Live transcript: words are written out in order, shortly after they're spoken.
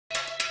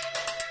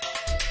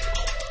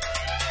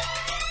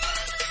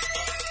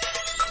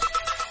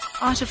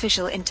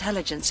Artificial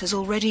intelligence has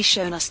already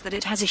shown us that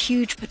it has a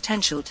huge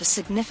potential to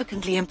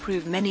significantly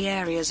improve many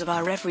areas of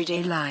our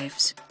everyday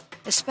lives,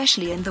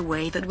 especially in the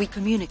way that we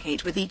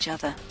communicate with each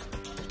other.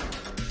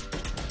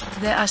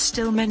 There are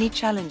still many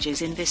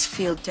challenges in this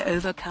field to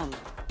overcome.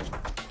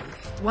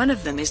 One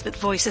of them is that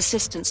voice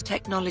assistance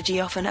technology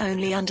often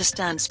only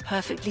understands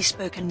perfectly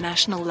spoken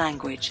national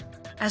language,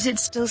 as it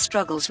still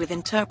struggles with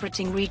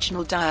interpreting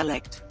regional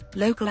dialect,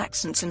 local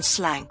accents and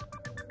slang.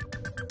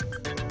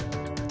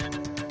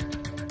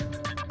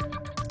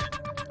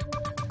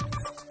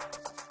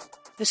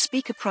 The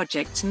Speaker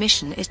Project's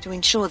mission is to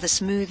ensure the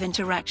smooth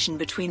interaction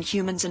between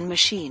humans and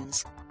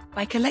machines,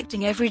 by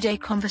collecting everyday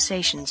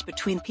conversations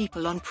between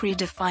people on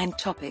predefined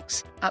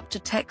topics, up to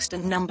text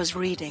and numbers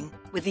reading,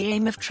 with the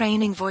aim of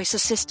training voice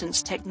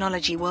assistance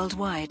technology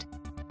worldwide.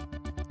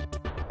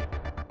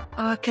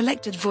 Our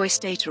collected voice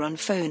data on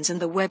phones and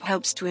the web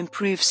helps to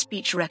improve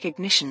speech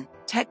recognition,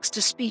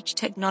 text-to-speech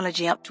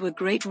technology up to a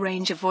great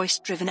range of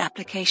voice-driven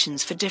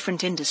applications for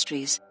different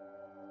industries.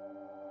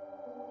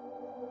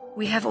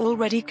 We have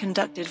already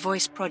conducted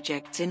voice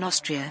projects in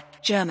Austria,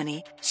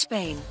 Germany,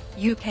 Spain,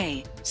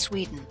 UK,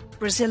 Sweden,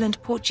 Brazil and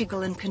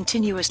Portugal and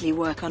continuously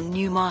work on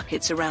new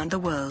markets around the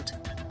world.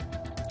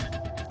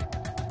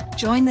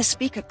 Join the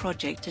Speaker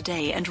Project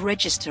today and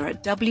register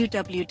at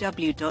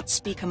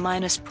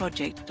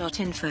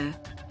www.speaker-project.info.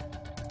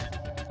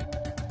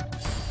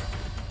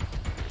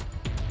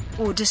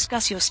 Or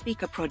discuss your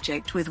Speaker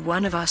Project with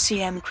one of our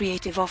CM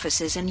Creative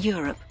offices in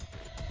Europe.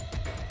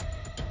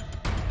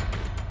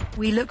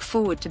 We look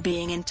forward to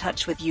being in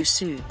touch with you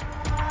soon.